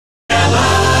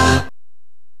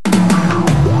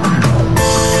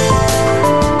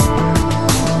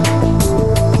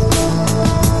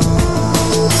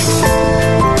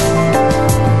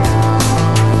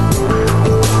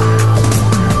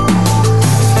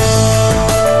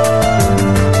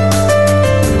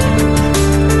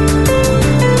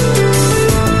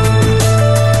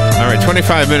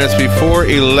25 minutes before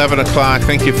 11 o'clock.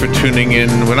 Thank you for tuning in.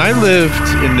 When I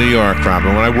lived in New York,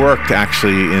 Robin, when I worked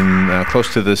actually in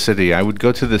close to the city, I would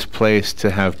go to this place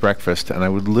to have breakfast, and I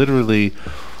would literally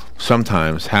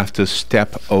sometimes have to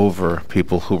step over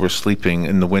people who were sleeping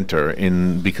in the winter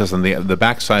because on the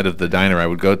backside of the diner I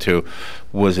would go to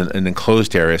was an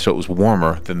enclosed area, so it was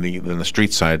warmer than the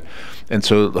street side, and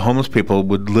so the homeless people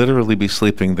would literally be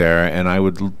sleeping there, and I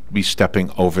would be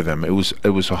stepping over them. It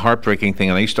was a heartbreaking thing,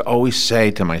 and I used to always say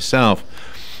to myself,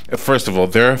 first of all,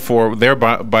 therefore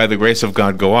by the grace of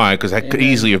God go I, because that could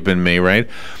easily have been me, right?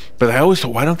 But I always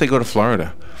thought, why don't they go to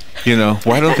Florida? You know,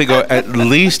 why don't they go? At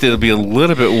least it'll be a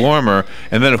little bit warmer.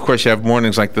 And then, of course, you have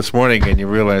mornings like this morning, and you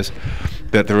realize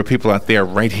that there are people out there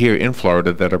right here in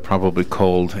Florida that are probably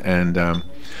cold. And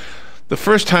the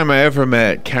first time I ever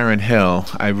met Karen Hill,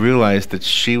 I realized that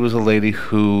she was a lady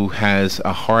who has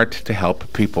a heart to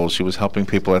help people. She was helping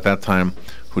people at that time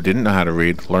who didn't know how to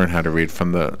read, learn how to read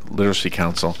from the Literacy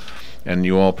Council. And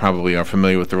you all probably are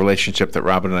familiar with the relationship that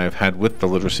Robin and I have had with the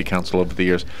Literacy Council over the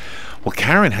years. Well,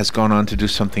 Karen has gone on to do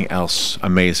something else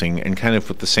amazing and kind of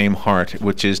with the same heart,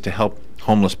 which is to help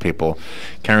homeless people.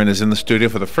 Karen is in the studio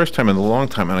for the first time in a long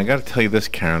time, and I got to tell you this,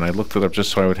 Karen, I looked it up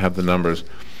just so I would have the numbers.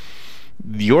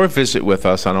 Your visit with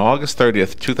us on August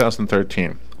 30th,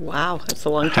 2013. Wow, that's a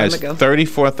long time ago. Has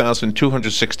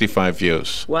 34,265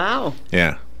 views. Wow.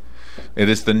 Yeah. It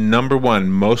is the #1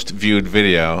 most viewed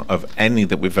video of any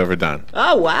that we've ever done.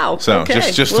 Oh wow! So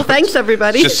okay. just well, thanks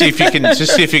everybody. Just see if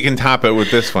you can top it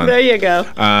with this one. There you go.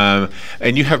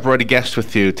 And you have brought a guest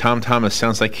with you. Thom Thomas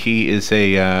sounds like he is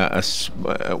a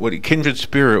kindred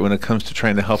spirit when it comes to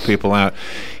trying to help people out.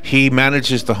 He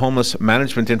manages the homeless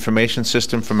management information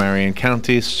system for Marion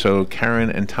County. So Karen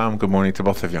and Thom, good morning to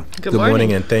both of you. Good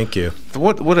morning, and thank you.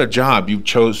 What a job you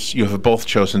have both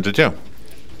chosen to do.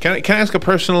 Can I ask a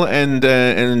personal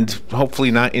and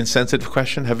hopefully not insensitive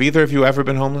question? Have either of you ever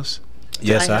been homeless?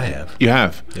 Yes, I have. You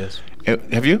have? Yes.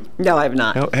 Have you? No, I have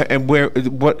not. No? And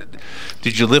what,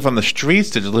 did you live on the streets?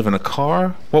 Did you live in a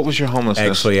car? What was your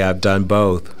homelessness? Actually, I've done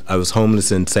both. I was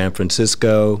homeless in San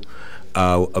Francisco,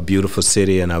 a beautiful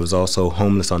city, and I was also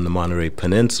homeless on the Monterey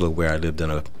Peninsula where I lived in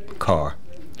a car.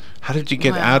 How did you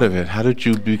get out of it? How did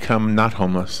you become not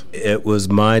homeless? It was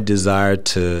my desire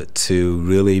to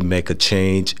really make a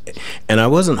change. And I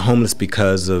wasn't homeless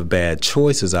because of bad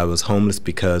choices. I was homeless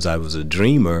because I was a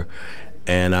dreamer,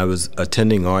 and I was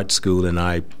attending art school, and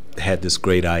I had this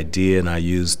great idea, and I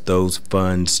used those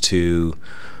funds to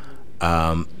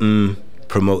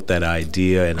promote that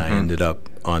idea, and I ended up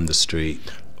on the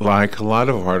street. Like a lot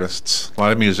of artists, a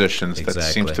lot of musicians, Exactly.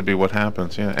 That seems to be what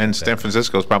happens, yeah. And San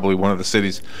Francisco is probably one of the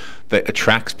cities that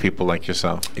attracts people like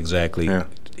yourself. Exactly. Yeah.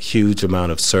 Huge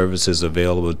amount of services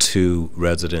available to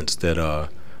residents that are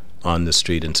on the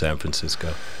street in San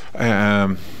Francisco.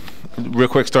 Real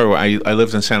quick story, I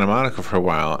lived in Santa Monica for a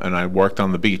while, and I worked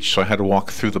on the beach, so I had to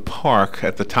walk through the park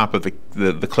at the top of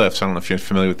the cliffs. I don't know if you're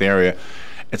familiar with the area.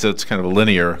 It's kind of a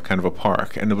linear kind of a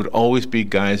park, and there would always be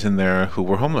guys in there who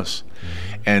were homeless.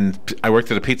 And I worked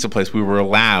at a pizza place. We were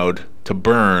allowed to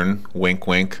burn, wink,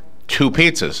 wink, 2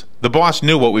 pizzas. The boss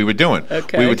knew what we were doing.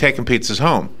 Okay. We were taking pizzas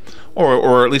home,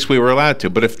 or at least we were allowed to.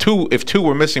 But if two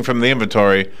were missing from the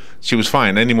inventory, she was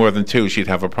fine. Any more than 2, she'd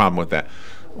have a problem with that.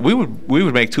 We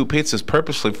would make 2 pizzas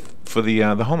purposely for the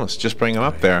homeless, just bring them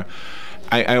up there.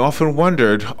 I often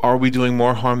wondered, are we doing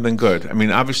more harm than good? I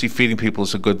mean, obviously feeding people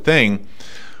is a good thing,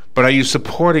 but are you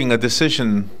supporting a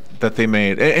decision that they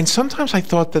made? And sometimes I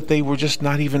thought that they were just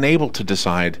not even able to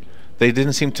decide. They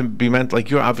didn't seem to be meant, like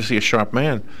you're obviously a sharp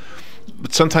man,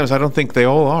 but sometimes I don't think they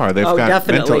all are. They've got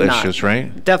mental issues,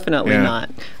 right? Definitely not.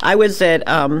 I was at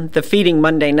the Feeding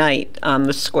Monday night on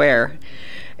the square,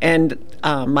 and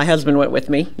my husband went with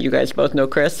me. You guys both know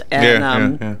Chris.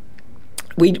 And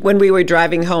when we were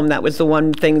driving home, that was the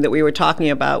one thing that we were talking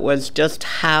about, was just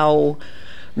how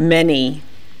many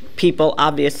people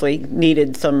obviously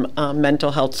needed some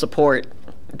mental health support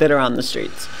that are on the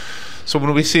streets. So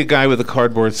when we see a guy with a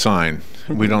cardboard sign,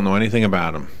 we don't know anything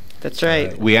about him. That's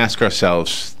right. We ask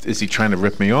ourselves, is he trying to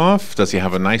rip me off? Does he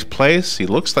have a nice place? He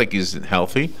looks like he's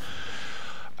healthy.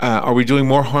 Are we doing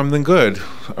more harm than good?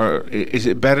 Or is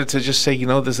it better to just say, you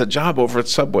know, there's a job over at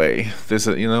Subway? There's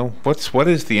a, you know, what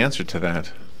is the answer to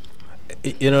that?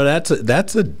 You know,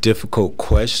 that's a difficult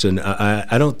question.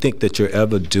 I don't think that you're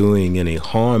ever doing any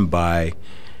harm by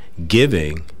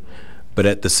giving, but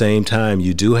at the same time,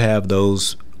 you do have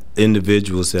those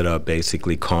individuals that are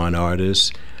basically con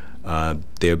artists.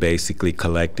 They're basically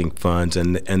collecting funds,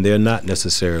 and they're not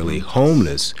necessarily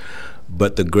homeless,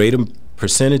 but the greater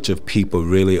percentage of people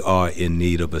really are in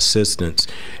need of assistance.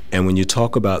 And when you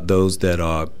talk about those that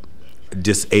are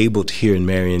disabled here in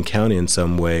Marion County in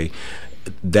some way,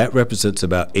 that represents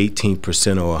about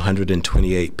 18% or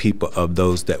 128 people of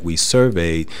those that we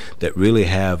surveyed that really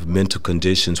have mental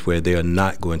conditions where they are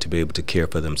not going to be able to care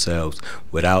for themselves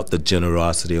without the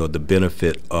generosity or the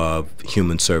benefit of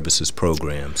human services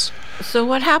programs. So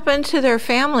what happened to their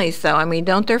families, though? I mean,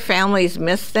 don't their families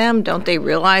miss them? Don't they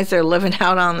realize they're living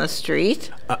out on the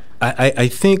street? I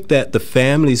think that the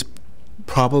families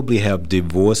probably have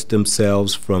divorced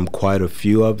themselves from quite a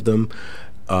few of them.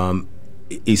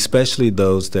 Especially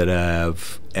those that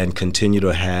have and continue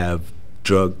to have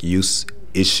drug use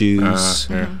issues.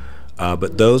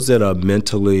 But those that are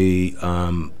mentally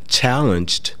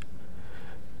challenged,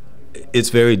 it's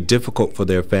very difficult for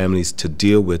their families to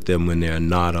deal with them when they're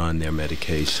not on their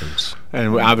medications.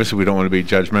 And obviously we don't want to be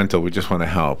judgmental, we just want to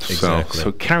help. Exactly.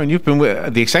 So Karen, you've been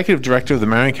the executive director of the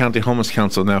Marion County Homeless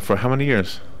Council now for how many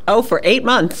years? Oh, for 8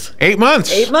 months. 8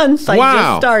 months? 8 months. I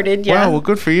just started, yeah. Wow, well,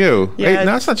 good for you. Yeah.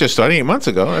 No, it's not just starting 8 months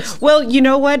ago. Well, you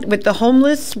know what? With the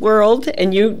homeless world,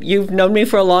 and you've known me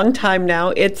for a long time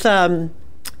now, it's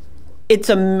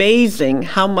amazing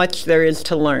how much there is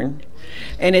to learn.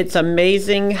 And it's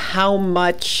amazing how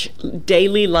much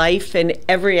daily life and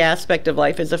every aspect of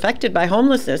life is affected by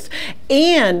homelessness.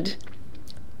 And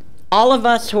all of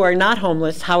us who are not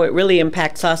homeless, how it really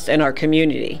impacts us and our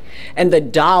community, and the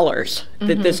dollars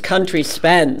that this country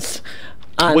spends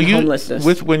on homelessness.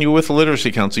 When you were with the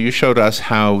Literacy Council, you showed us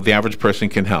how the average person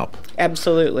can help.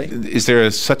 Absolutely. Is there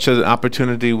such an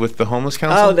opportunity with the Homeless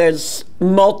Council? Oh, there's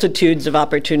multitudes of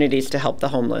opportunities to help the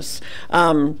homeless.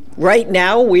 Right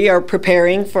now, we are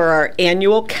preparing for our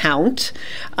annual count.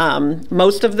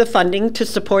 Most of the funding to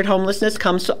support homelessness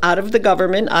comes out of the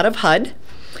government, out of HUD.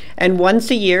 And once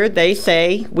a year, they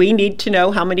say, we need to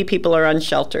know how many people are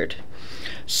unsheltered.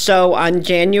 So on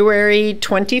January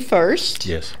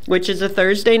 21st, which is a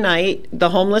Thursday night, the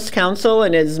Homeless Council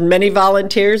and as many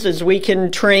volunteers as we can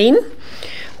train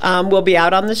will be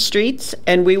out on the streets,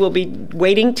 and we will be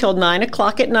waiting till 9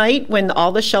 o'clock at night when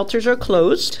all the shelters are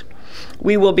closed.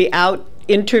 We will be out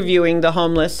interviewing the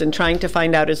homeless and trying to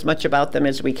find out as much about them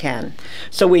as we can.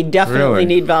 So we definitely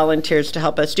need volunteers to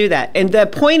help us do that. And the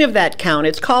point of that count,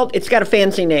 it's got a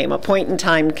fancy name, a point in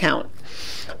time count.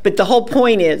 But the whole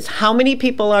point is how many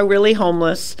people are really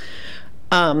homeless,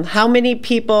 how many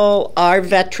people are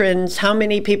veterans, how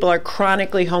many people are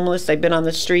chronically homeless, they've been on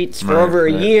the streets for over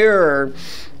a year, or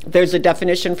there's a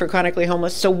definition for chronically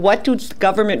homeless. So what does the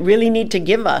government really need to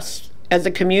give us as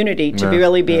a community to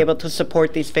really be able to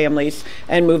support these families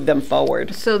and move them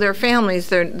forward? So they're families,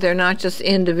 they're not just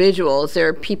individuals,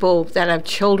 they're people that have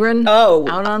children out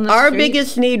on the street? Our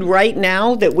biggest need right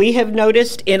now that we have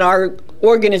noticed in our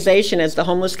organization as the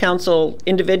Homeless Council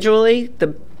individually,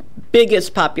 the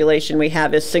biggest population we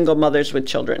have is single mothers with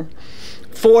children.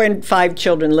 4 and 5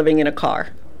 children living in a car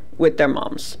with their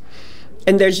moms.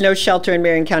 And there's no shelter in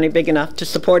Marion County big enough to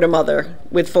support a mother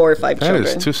with 4 or 5 children.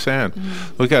 That is too sad.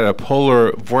 We've got a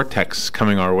polar vortex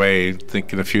coming our way, I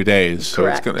think, in a few days. So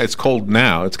it's cold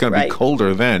now. It's going to be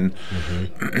colder then.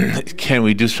 Can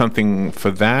we do something for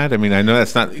that? I mean, I know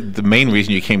that's not the main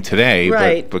reason you came today.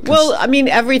 Right. But well, I mean,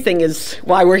 everything is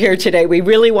why we're here today. We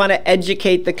really want to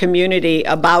educate the community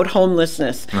about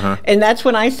homelessness. And that's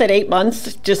when I said 8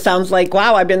 months. Just sounds like,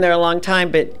 wow, I've been there a long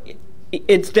time. But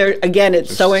it's there again,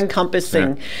 it's so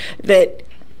encompassing that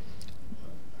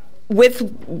with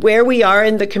where we are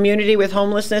in the community with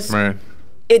homelessness,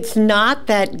 it's not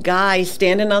that guy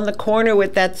standing on the corner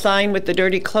with that sign with the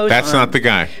dirty clothes That's on. not the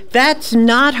guy. That's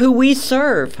not who we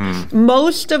serve.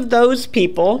 Most of those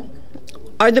people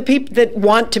are the people that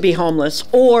want to be homeless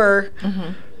or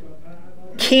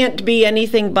can't be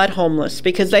anything but homeless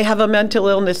because they have a mental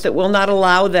illness that will not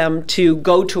allow them to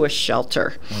go to a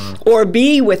shelter or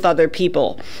be with other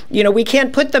people. You know, we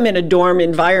can't put them in a dorm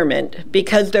environment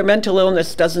because their mental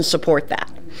illness doesn't support that.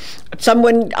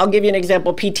 I'll give you an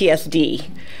example, PTSD.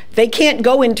 They can't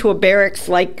go into a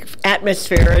barracks-like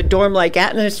atmosphere, a dorm-like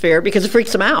atmosphere because it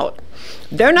freaks them out.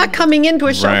 They're not coming into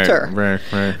a shelter.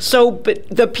 So, but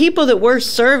the people that we're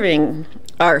serving,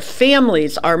 our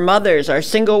families, our mothers, our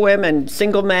single women,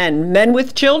 single men, men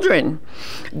with children.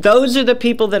 Those are the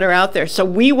people that are out there. So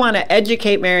we want to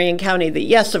educate Marion County that,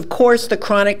 yes, of course, the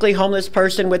chronically homeless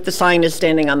person with the sign is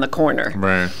standing on the corner.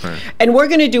 And we're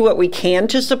going to do what we can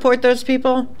to support those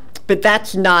people, but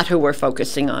that's not who we're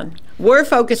focusing on. We're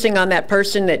focusing on that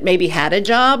person that maybe had a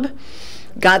job,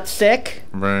 got sick.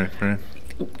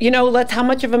 You know, how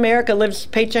much of America lives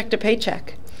paycheck to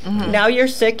paycheck? Now you're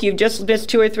sick, you've just missed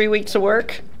 2 or 3 weeks of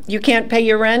work, you can't pay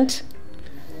your rent.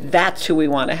 That's who we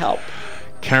want to help.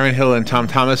 Karen Hill and Thom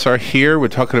Thomas are here. We're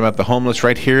talking about the homeless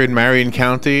right here in Marion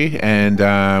County,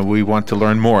 and we want to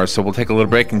learn more. So we'll take a little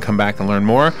break and come back and learn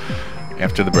more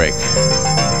after the break.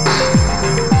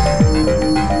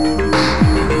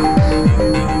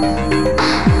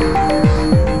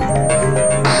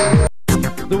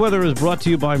 The weather is brought to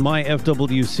you by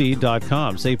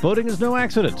myfwc.com. Safe boating is no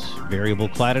accident. Variable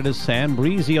cloudiness and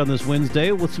breezy on this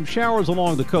Wednesday with some showers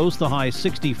along the coast. The high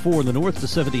 64 in the north to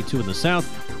 72 in the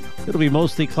south. It'll be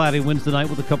mostly cloudy winds tonight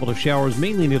with a couple of showers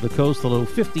mainly near the coast. The low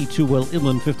 52, well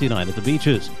inland 59 at the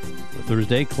beaches. For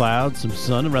Thursday, clouds, some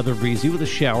sun, and rather breezy with a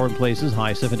shower in places.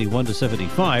 High 71 to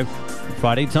 75.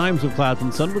 Friday, times of clouds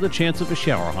and sun with a chance of a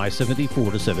shower. High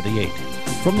 74 to 78.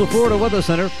 From the Florida Weather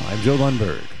Center, I'm Joe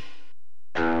Lundberg.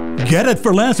 Get it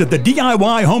for less at the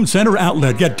DIY Home Center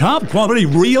outlet. Get top quality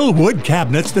real wood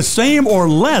cabinets the same or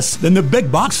less than the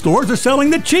big box stores are selling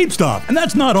the cheap stuff. And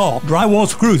that's not all. Drywall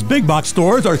screws big box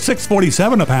stores are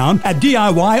 $6.47 a pound. At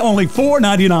DIY only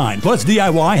 $4.99. Plus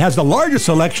DIY has the largest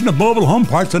selection of mobile home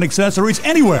parts and accessories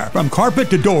anywhere. From carpet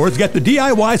to doors, get the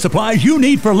DIY supplies you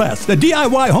need for less. The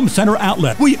DIY Home Center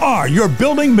outlet. We are your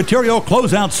building material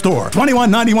closeout store.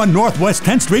 2191 Northwest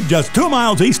 10th Street, just 2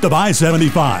 miles east of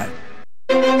I-75.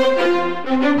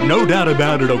 No doubt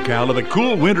about it, Ocala, the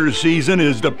cool winter season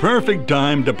is the perfect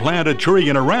time to plant a tree.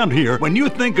 And around here, when you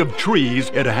think of trees,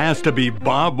 it has to be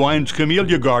Bob Wine's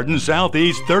Camellia Garden,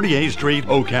 Southeast 38th Street,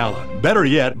 Ocala. Better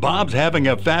yet, Bob's having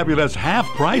a fabulous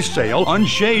half-price sale on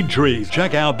shade trees.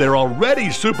 Check out their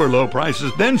already super low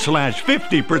prices, then slash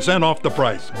 50% off the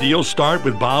price. Deals start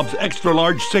with Bob's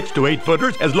extra-large 6 to 8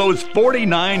 footers as low as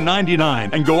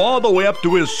 $49.99 and go all the way up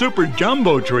to his super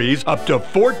jumbo trees up to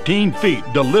 14 feet,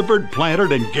 delivered,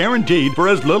 planted, and guaranteed for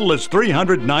as little as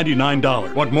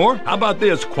 $399. Want more? How about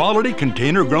this? Quality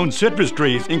container-grown citrus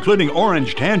trees, including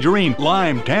orange, tangerine,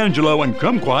 lime, tangelo, and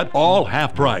kumquat, all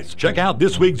half price. Check out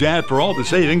this week's ad for all the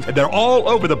savings. They're all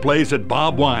over the place at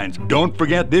Bob Wine's. Don't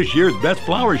forget this year's best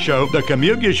flower show, the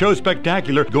Camellia Show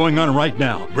Spectacular, going on right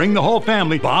now. Bring the whole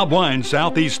family. Bob Wine's,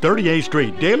 Southeast 38th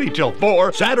Street, daily till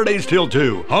 4, Saturdays till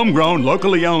 2. Homegrown,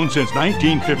 locally owned since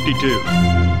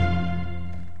 1952.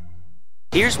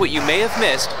 Here's what you may have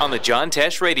missed on the John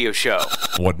Tesh Radio Show.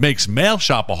 What makes male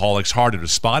shopaholics harder to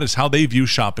spot is how they view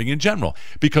shopping in general.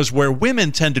 Because where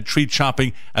women tend to treat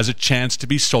shopping as a chance to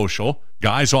be social,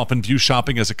 guys often view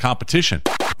shopping as a competition.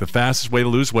 The fastest way to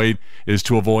lose weight is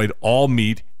to avoid all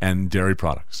meat and dairy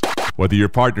products. Whether your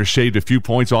partner shaved a few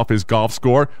points off his golf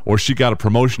score or she got a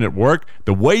promotion at work,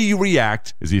 the way you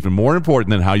react is even more important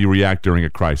than how you react during a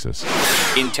crisis.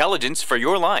 Intelligence for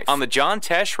your life on the John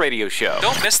Tesh Radio Show.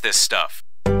 Don't miss this stuff.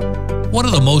 What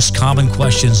are the most common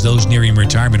questions those nearing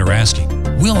retirement are asking?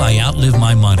 Will I outlive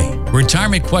my money?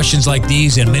 Retirement questions like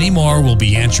these and many more will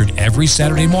be answered every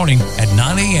Saturday morning at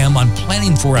 9 a.m. on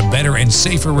Planning for a Better and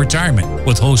Safer Retirement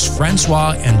with hosts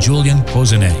Francois and Julian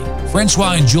Pozenet.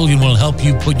 Francois and Julian will help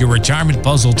you put your retirement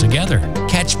puzzle together.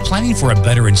 Catch Planning for a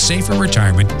Better and Safer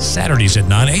Retirement Saturdays at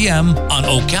 9 a.m. on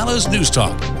Ocala's News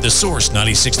Talk, The Source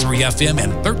 96.3 FM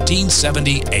and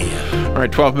 1370 AM. All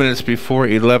right, 12 minutes before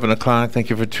 11 o'clock. Thank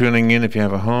you for tuning in. If you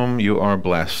have a home, you are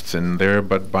blessed. And there,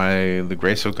 but by the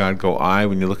grace of God, go I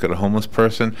when you look at a homeless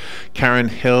person. Karen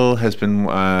Hill has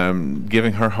been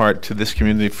giving her heart to this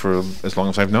community for as long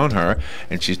as I've known her.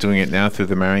 And she's doing it now through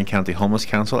the Marion County Homeless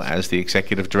Council as the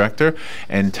executive director.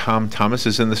 And Thom Thomas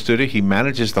is in the studio. He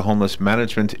manages the Homeless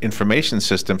Management Information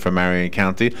System for Marion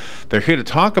County. They're here to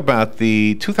talk about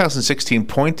the 2016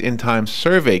 point-in-time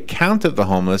survey count of the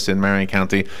homeless in Marion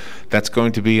County. That's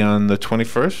going to be on the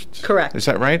 21st? Correct. Is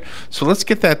that right? So let's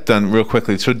get that done real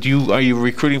quickly. So are you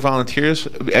recruiting volunteers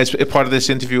as a part of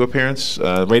this interview appearance,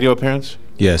 radio appearance?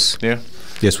 Yes. Yeah.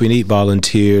 Yes, we need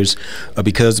volunteers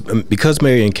because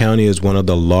Marion County is one of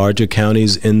the larger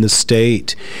counties in the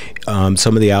state.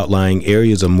 Some of the outlying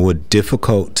areas are more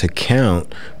difficult to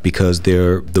count because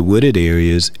they're the wooded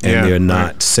areas and they're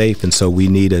not safe. And so we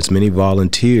need as many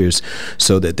volunteers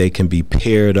so that they can be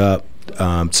paired up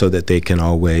so that they can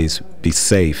always be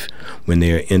safe when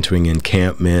they're entering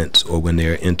encampments or when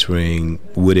they're entering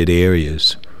wooded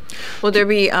areas. Will there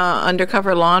be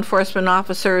undercover law enforcement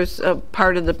officers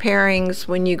part of the pairings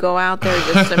when you go out there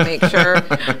just to make sure?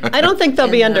 I don't think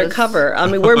they'll be undercover. I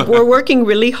mean, we're working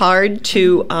really hard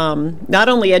to not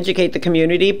only educate the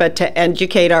community, but to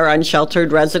educate our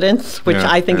unsheltered residents, which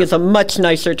I think is a much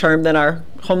nicer term than our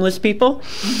homeless people,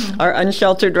 our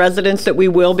unsheltered residents that we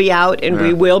will be out and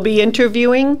we will be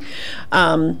interviewing.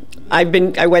 I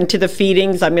went to the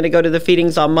feedings. I'm going to go to the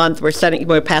feedings all month.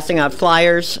 We're passing out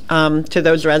flyers to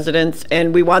those residents,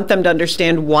 and we want them to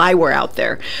understand why we're out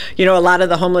there. You know, a lot of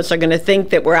the homeless are going to think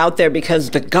that we're out there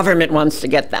because the government wants to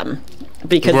get them.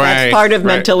 because that's part of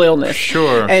mental illness.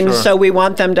 Sure. And so we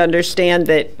want them to understand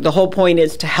that the whole point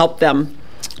is to help them,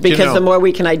 because the more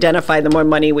we can identify, the more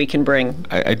money we can bring.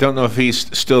 I don't know if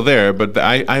he's still there, but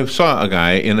I saw a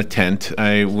guy in a tent.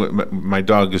 My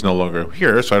dog is no longer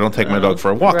here, so I don't take my dog for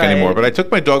a walk anymore. But I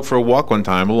took my dog for a walk one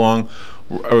time along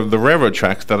the railroad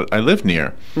tracks that I live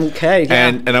near. Okay. Yeah.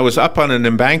 And I was up on an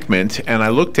embankment, and I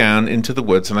looked down into the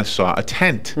woods, and I saw a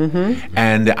tent.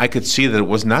 And I could see that it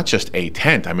was not just a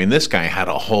tent. I mean, this guy had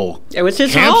a whole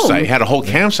campsite. Home. He had a whole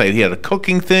campsite. He had a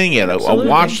cooking thing. He had a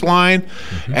wash line.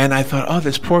 And I thought, oh,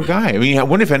 this poor guy. I mean, I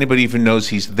wonder if anybody even knows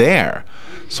he's there.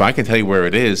 So I can tell you where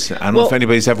it is. I don't know if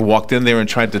anybody's ever walked in there and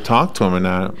tried to talk to him or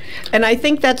not. And I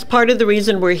think that's part of the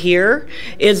reason we're here,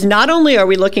 is not only are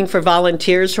we looking for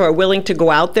volunteers who are willing to go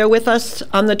out there with us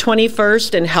on the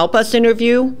 21st and help us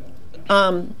interview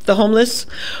the homeless,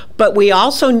 but we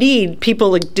also need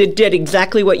people that did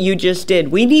exactly what you just did.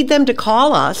 We need them to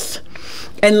call us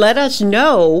and let us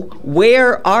know,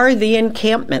 where are the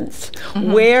encampments?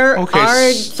 Where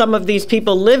are some of these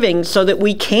people living, so that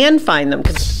we can find them?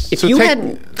 Because if you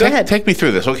hadn't, go ahead. Take me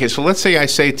through this. Okay, so let's say I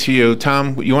say to you,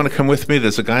 Tom, you want to come with me?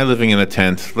 There's a guy living in a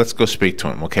tent. Let's go speak to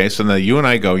him. Okay, so now you and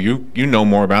I go. You know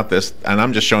more about this, and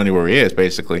I'm just showing you where he is,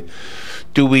 basically.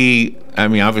 Do we? I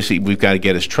mean, obviously, we've got to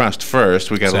get his trust first.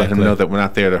 We got to let him know that we're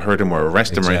not there to hurt him or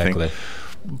arrest him or anything.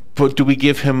 But do we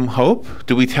give him hope?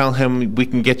 Do we tell him we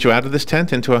can get you out of this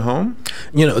tent into a home?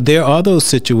 You know, there are those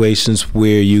situations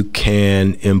where you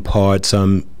can impart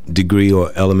some degree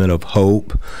or element of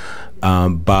hope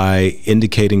by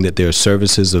indicating that there are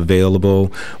services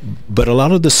available. But a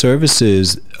lot of the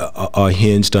services are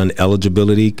hinged on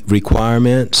eligibility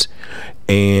requirements.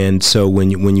 And so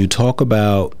when you talk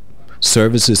about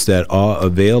services that are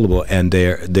available, and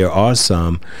there are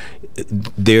some,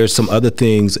 there are some other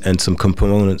things and some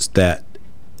components that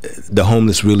the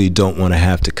homeless really don't want to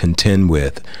have to contend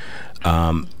with.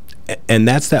 And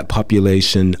that's that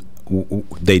population.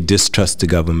 They distrust the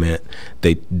government.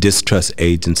 They distrust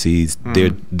agencies.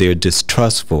 They're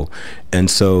distrustful.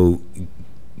 And so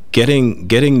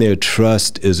getting their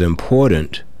trust is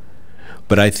important.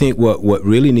 But I think what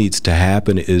really needs to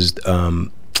happen is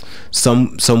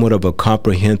somewhat of a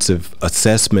comprehensive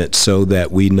assessment, so that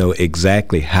we know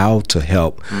exactly how to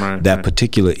help that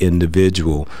particular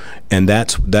individual. And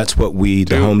that's what we,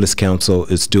 the Homeless Council,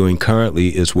 is doing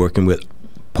currently, is working with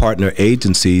partner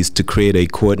agencies to create a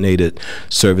coordinated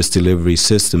service delivery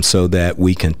system, so that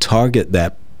we can target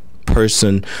that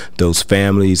person, those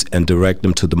families, and direct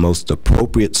them to the most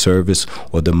appropriate service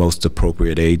or the most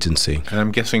appropriate agency. And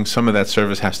I'm guessing some of that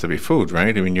service has to be food,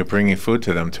 right? I mean, you're bringing food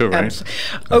to them too, right?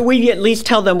 Or we at least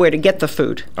tell them where to get the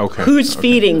food. Okay. Who's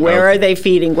feeding? Where are they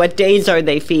feeding? What days are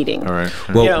they feeding? All right.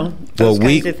 Well, those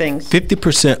kinds of things.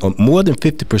 50% or more than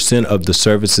 50% of the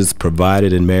services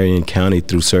provided in Marion County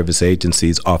through service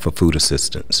agencies offer food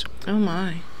assistance. Oh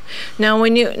my. Now,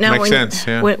 when you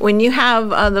when you have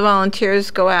the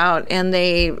volunteers go out and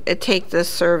they take this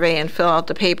survey and fill out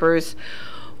the papers,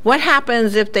 what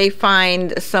happens if they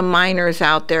find some minors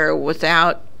out there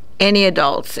without any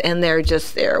adults, and they're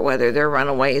just there, whether they're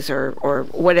runaways or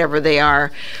whatever they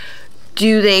are?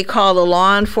 Do they call the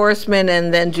law enforcement,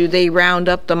 and then do they round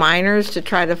up the minors to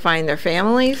try to find their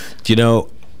families? You know,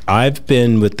 I've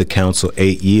been with the council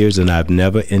 8 years, and I've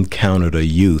never encountered a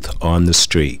youth on the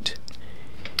street.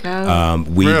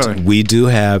 We do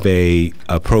have a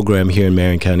program here in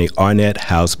Marion County. Arnett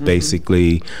House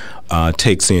basically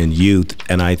takes in youth,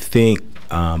 and I think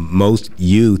most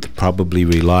youth probably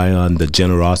rely on the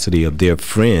generosity of their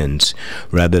friends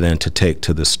rather than to take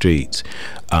to the streets.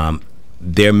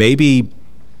 There may be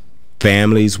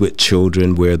families with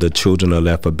children where the children are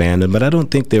left abandoned, but I don't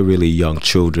think they're really young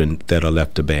children that are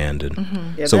left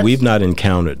abandoned. Yeah, so we've not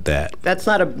encountered that. That's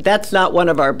not one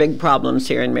of our big problems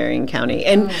here in Marion County.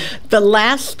 And the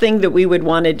last thing that we would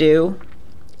want to do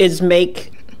is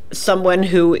make someone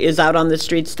who is out on the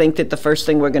streets think that the first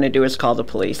thing we're going to do is call the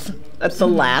police. That's the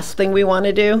last thing we want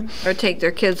to do. Or take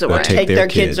their kids away. Take their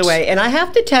kids away. And I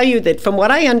have to tell you that from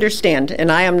what I understand, and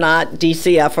I am not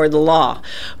DCF or the law,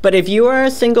 but if you are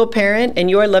a single parent and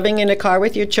you are living in a car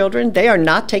with your children, they are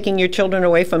not taking your children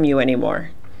away from you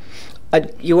anymore.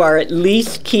 You are at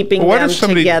least keeping them together. What if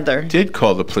somebody did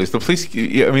call the police?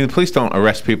 The police don't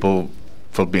arrest people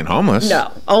for being homeless. No,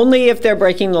 only if they're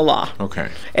breaking the law. Okay.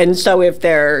 And so if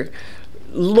they're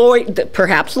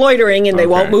perhaps loitering, and they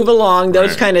won't move along,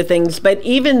 those kind of things. But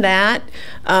even that,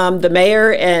 the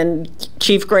mayor and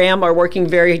Chief Graham are working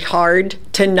very hard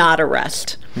to not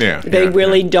arrest. They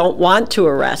really don't want to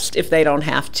arrest if they don't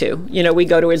have to. You know, we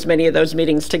go to as many of those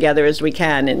meetings together as we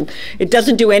can, and it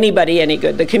doesn't do anybody any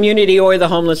good, the community or the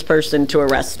homeless person, to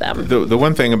arrest them. The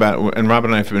one thing about, and Rob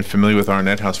and I have been familiar with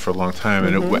Arnett House for a long time,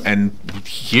 and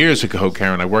years ago,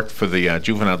 Karen, I worked for the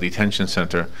Juvenile Detention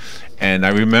Center, and I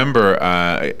remember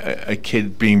a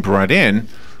kid being brought in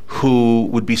who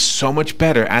would be so much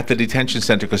better at the detention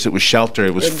center because it was shelter,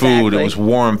 it was food, it was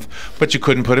warmth, but you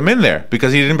couldn't put him in there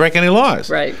because he didn't break any laws.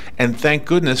 Right. And thank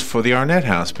goodness for the Arnett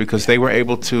House, because they were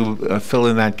able to fill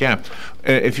in that gap.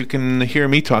 If you can hear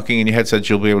me talking in your headsets,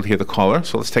 you'll be able to hear the caller.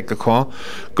 So let's take the call.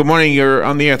 Good morning. You're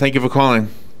on the air. Thank you for calling.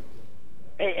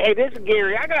 Hey, this is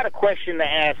Gary. I got a question to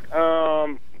ask.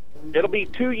 It'll be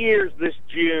 2 years this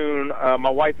June. My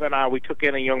wife and I, we took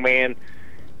in a young man.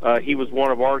 He was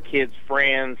one of our kids'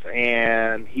 friends,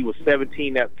 and he was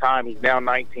 17 at the time. He's now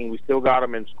 19. We still got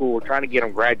him in school. We're trying to get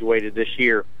him graduated this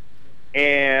year.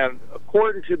 And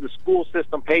according to the school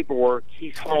system paperwork,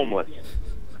 he's homeless.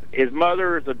 His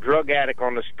mother is a drug addict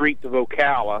on the streets of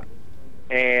Ocala,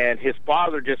 and his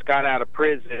father just got out of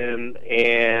prison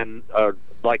and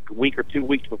like a week or 2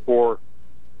 weeks before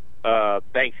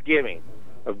Thanksgiving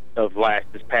of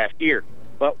this past year.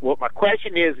 But what my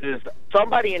question is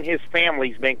somebody in his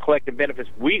family's been collecting benefits.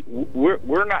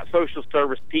 We're not social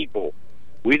service people.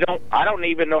 I don't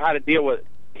even know how to deal with it.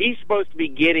 He's supposed to be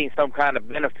getting some kind of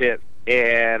benefit,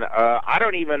 and I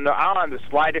don't even know. I don't have the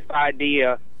slightest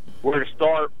idea where to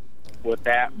start with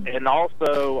that. And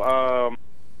also,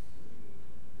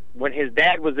 when his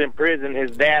dad was in prison,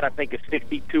 his dad, I think, is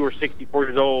 62 or 64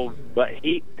 years old, but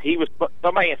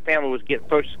somebody in his family was getting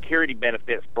Social Security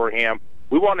benefits for him.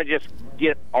 We want to just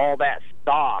get all that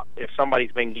stopped if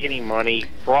somebody's been getting money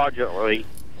fraudulently.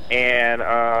 And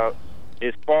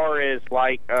as far as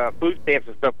like food stamps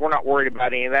and stuff, we're not worried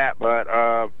about any of that.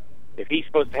 But if he's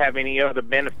supposed to have any other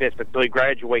benefits until he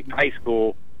graduates high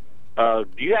school, do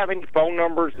you have any phone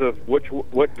numbers of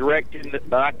what direction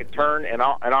that I could turn? And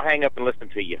I'll hang up and listen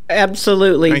to you.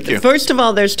 Absolutely. Thank you. First of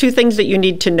all, there's two things that you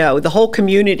need to know. The whole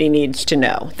community needs to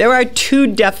know. There are two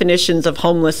definitions of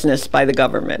homelessness by the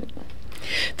government.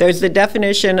 There's the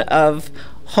definition of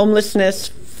homelessness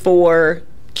for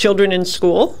children in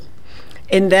school,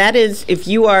 and that is if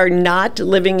you are not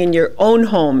living in your own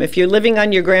home, if you're living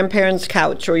on your grandparents'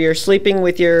 couch, or you're sleeping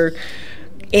with your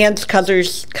aunts,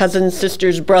 cousins,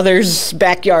 sisters, brothers'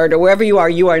 backyard, or wherever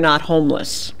you are not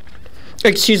homeless.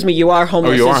 Excuse me, you are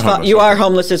homeless. Oh, you are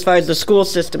homeless as far as the school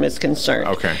system is concerned.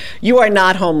 Okay. You are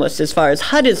not homeless as far as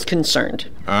HUD is concerned.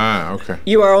 Ah, okay.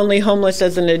 You are only homeless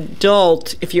as an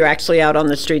adult if you're actually out on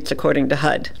the streets according to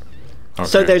HUD. Okay.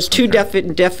 So there's two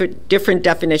different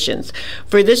definitions.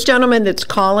 For this gentleman that's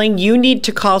calling, you need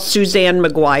to call Suzanne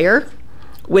McGuire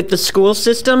with the school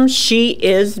system. She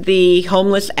is the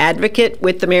homeless advocate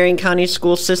with the Marion County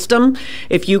School System.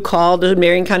 If you call the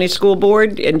Marion County School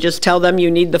Board and just tell them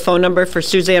you need the phone number for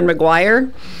Suzanne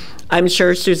McGuire, I'm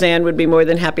sure Suzanne would be more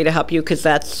than happy to help you, because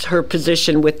that's her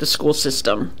position with the school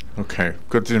system. Okay,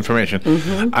 good information.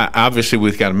 Obviously,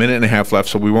 we've got a minute and a half left,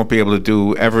 so we won't be able to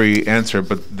do every answer,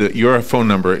 but your phone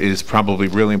number is probably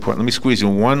really important. Let me squeeze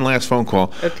in one last phone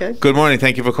call. Okay. Good morning.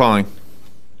 Thank you for calling.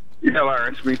 Yeah,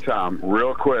 Larry, it's me, Thom.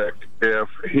 Real quick, if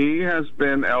he has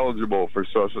been eligible for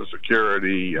Social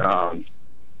Security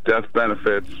death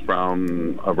benefits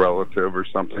from a relative or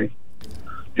something,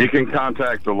 he can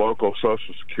contact the local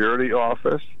Social Security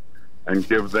office and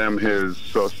give them his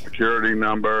Social Security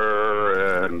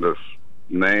number and the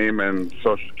name and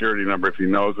Social Security number, if he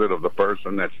knows it, of the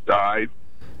person that's died,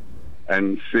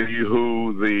 and see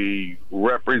who the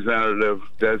representative,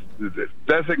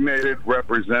 designated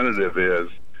representative is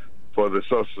for the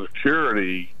Social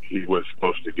Security he was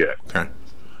supposed to get. Okay.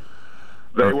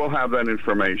 They will have that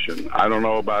information. I don't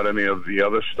know about any of the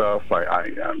other stuff.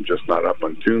 I'm just not up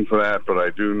on tune for that, but I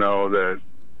do know that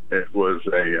it was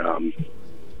a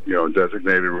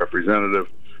designated representative.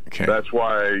 Okay. That's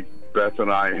why Beth and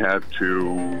I had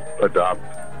to adopt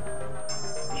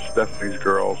Stephanie's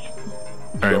girls.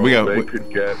 All right, they could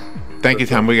get. Thank you,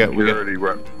 Thom.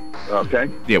 Okay.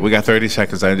 Yeah, we got 30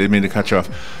 seconds. I didn't mean to cut you off.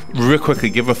 Real quickly,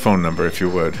 give a phone number if you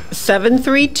would.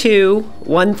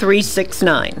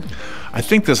 732-1369. I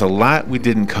think there's a lot we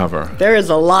didn't cover. There is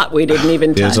a lot we didn't even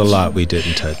touch. There's a lot we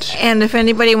didn't touch. And if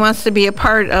anybody wants to be a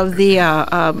part of the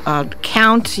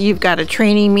count, you've got a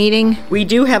training meeting. We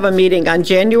do have a meeting on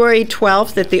January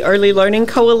 12th at the Early Learning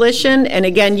Coalition. And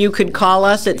again, you could call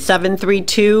us at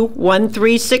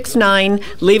 732-1369.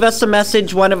 Leave us a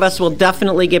message. One of us will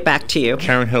definitely get back to you.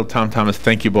 Karen Hill, Thom Thomas,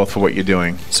 thank you both for what you're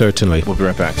doing. Certainly. We'll be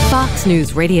right back. Fox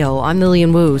News Radio, I'm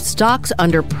Lillian Wu. Stocks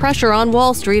under pressure on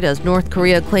Wall Street as North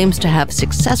Korea claims to have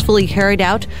successfully carried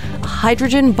out a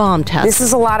hydrogen bomb test. This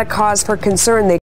is a lot of cause for concern. They